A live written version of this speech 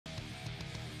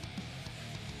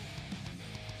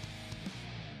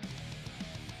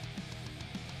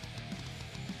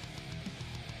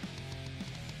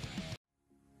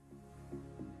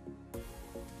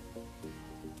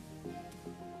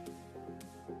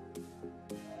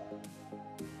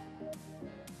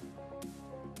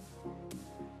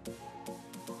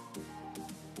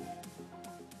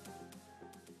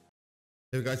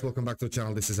Hey guys, welcome back to the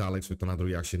channel. This is Alex with another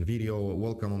reaction video.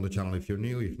 Welcome on the channel if you're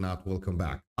new. If not, welcome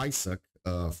back. Isaak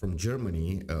from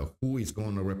Germany, who is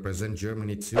going to represent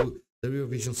Germany to the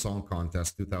Eurovision Song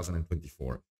Contest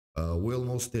 2024. We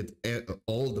almost did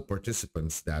all the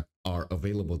participants that are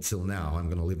available till now. I'm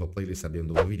going to leave a playlist at the end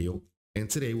of the video. And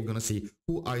today we're going to see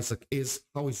who Isaak is,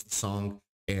 how is the song,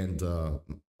 and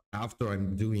after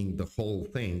I'm doing the whole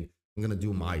thing, I'm going to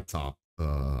do my top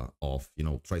of,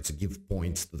 try to give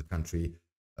points to the country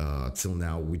till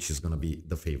now, which is going to be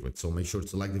the favorite. So make sure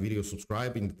to like the video,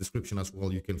 subscribe. In the description as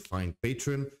well, you can find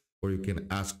Patreon, where you can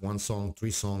ask 1 song,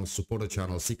 3 songs, support the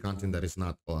channel, see content that is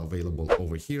not available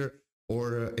over here.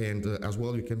 And as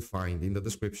well, you can find in the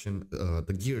description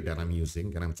the gear that I'm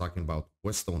using, and I'm talking about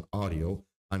Westone Audio.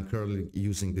 I'm currently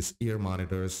using this ear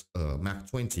monitors, Mac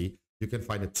 20. You can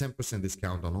find a 10%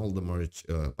 discount on all the merch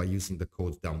by using the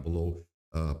codes down below.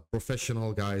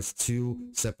 Professional guys, 2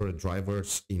 separate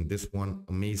drivers in this one,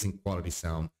 amazing quality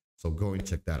sound, so go and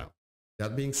check that out.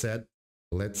 That being said,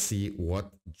 let's see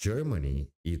what Germany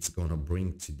is gonna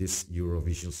bring to this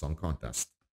Eurovision Song Contest.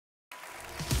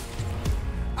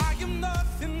 I am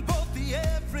nothing but the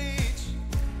average,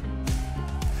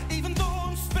 even though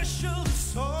I'm special to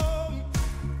some.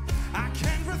 I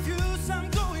can't refuse, I'm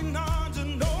going under.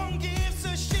 No one gives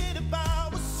a shit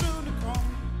about what's soon to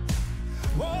come.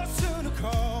 What's soon to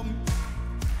come.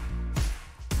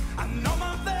 I know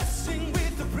my blessing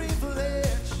with the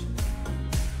privilege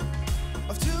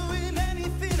of doing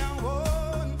anything I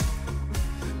want,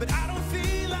 but I don't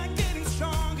feel like getting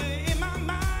stronger. In my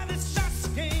mind, it's just a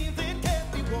game that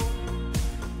can't be won.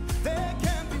 That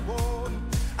can't be won.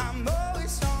 I'm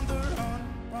always on the run,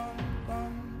 run,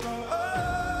 run, run.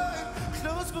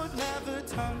 Close but never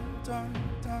done.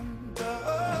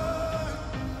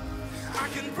 I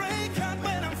can break out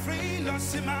when I'm free,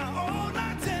 lost in my own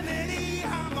identity.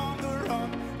 I'm on the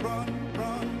run, run,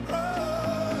 run,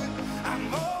 run.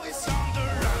 I'm always on the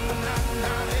run, na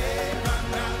na eh, run,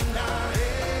 na na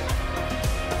eh,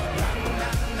 run, na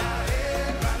na eh,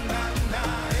 run, na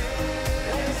na eh,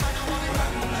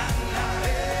 run, na na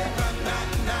eh, run, na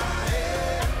na eh,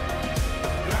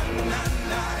 run, na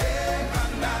na eh,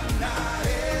 run, na na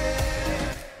eh.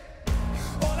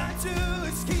 All I do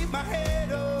is keep my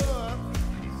head up.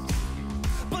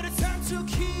 To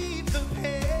keep the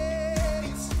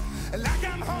pace, like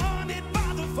I'm haunted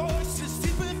by the voices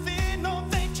deep within. No,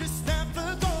 they just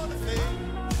never gonna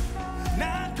fade,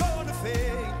 not gonna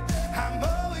fade. I'm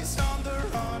always on the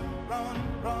run, run,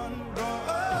 run,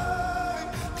 run.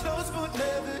 Close but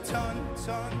never done.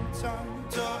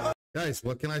 Guys,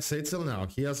 what can I say till now?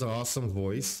 He has an awesome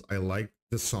voice. I like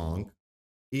the song.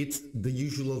 It's the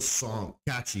usual song,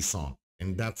 catchy song,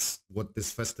 and that's what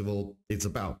this festival is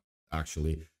about,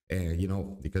 actually.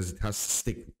 And because it has to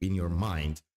stick in your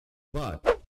mind. But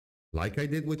like I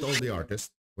did with all the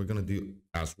artists, we're gonna do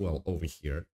as well over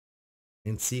here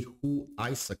and see who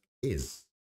Isaak is.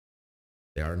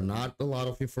 There are not a lot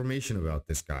of information about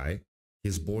this guy.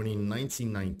 He's born in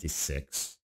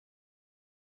 1996.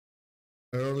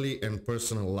 Early and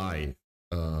personal life,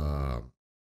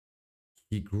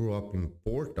 he grew up in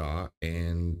Porta,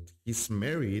 and he's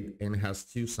married and has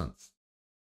 2 sons.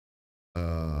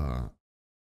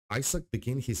 Isaak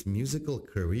began his musical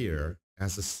career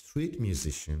as a street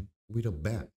musician with a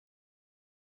band.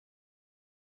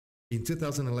 In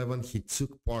 2011, he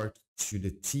took part to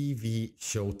the TV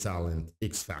show talent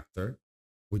X Factor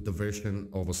with the version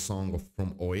of a song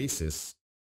from Oasis,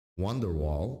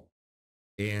 Wonderwall,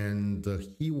 and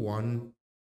he won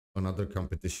another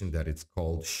competition that it's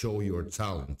called Show Your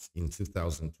Talent in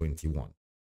 2021.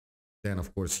 Then,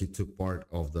 of course, he took part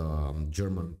of the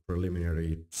German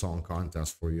preliminary song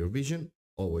contest for Eurovision,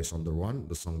 Always on the Run,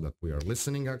 the song that we are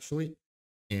listening, actually,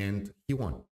 and he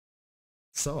won.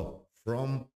 So,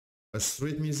 from a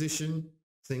street musician,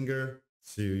 singer,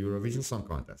 to Eurovision Song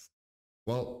Contest.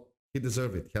 Well, he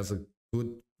deserved it. He has a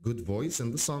good voice,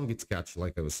 and the song gets catchy,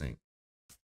 like I was saying.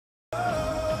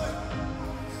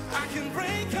 I can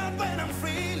break out when I'm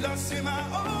free, lost in my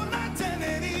own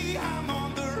identity. I'm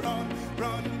on the run,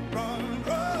 run, run,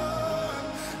 run.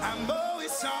 I'm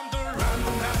always on the run,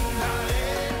 na na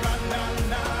eh, run, na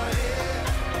na eh,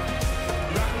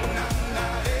 run, na na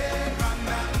eh, run,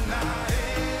 na na eh,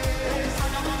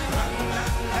 run, na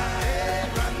na eh,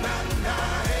 run, na na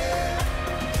eh,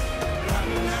 run,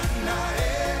 na na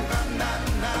eh, run, na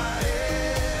na eh.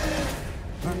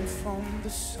 Run from the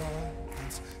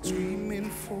silence, screaming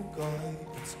for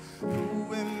guidance.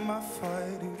 Who am I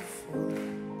fighting for?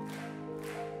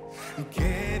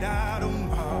 Get out of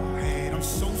my head, I'm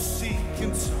so sick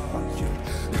and tired.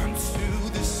 Can't do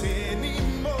this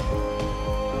anymore.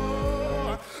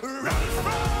 Run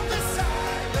from the silence.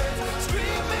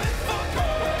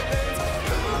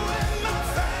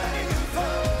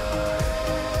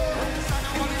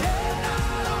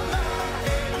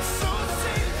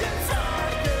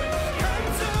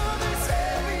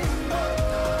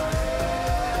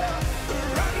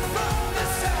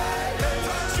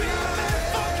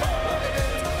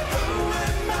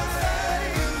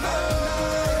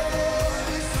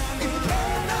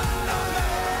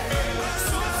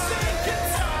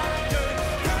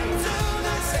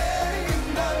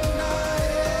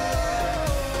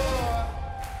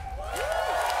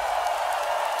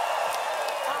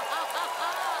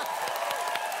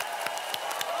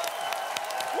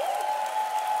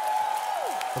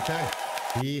 Okay.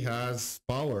 He has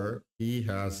power. He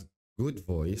has good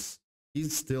voice.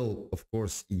 He's still, of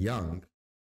course, young.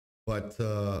 But,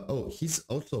 oh, he's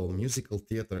also a musical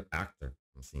theater actor.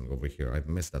 I'm seeing over here. I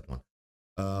missed that one.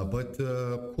 But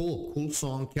cool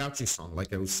song, catchy song,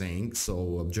 like I was saying.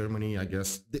 So Germany, I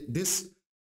guess, this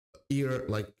year,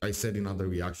 like I said in other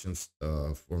reactions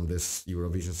from this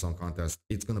Eurovision Song Contest,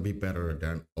 it's gonna be better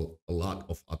than a lot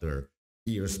of other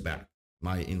years back.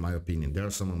 In my opinion, there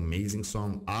are some amazing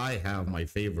songs. I have my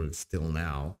favorites still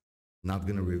now. Not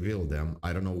gonna reveal them.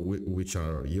 I don't know which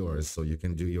are yours, so you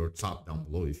can do your top down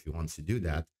below if you want to do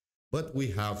that. But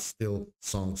we have still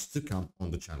songs to come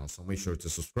on the channel, so make sure to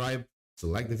subscribe, to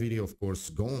like the video, of course,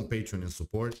 go on Patreon and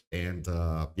support. And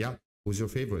yeah, who's your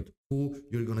favorite? Who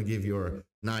you're gonna give your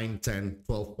 9, 10,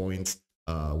 12 points?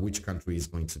 Which country is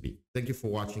going to be? Thank you for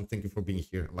watching. Thank you for being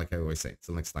here. Like I always say,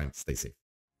 till next time, stay safe.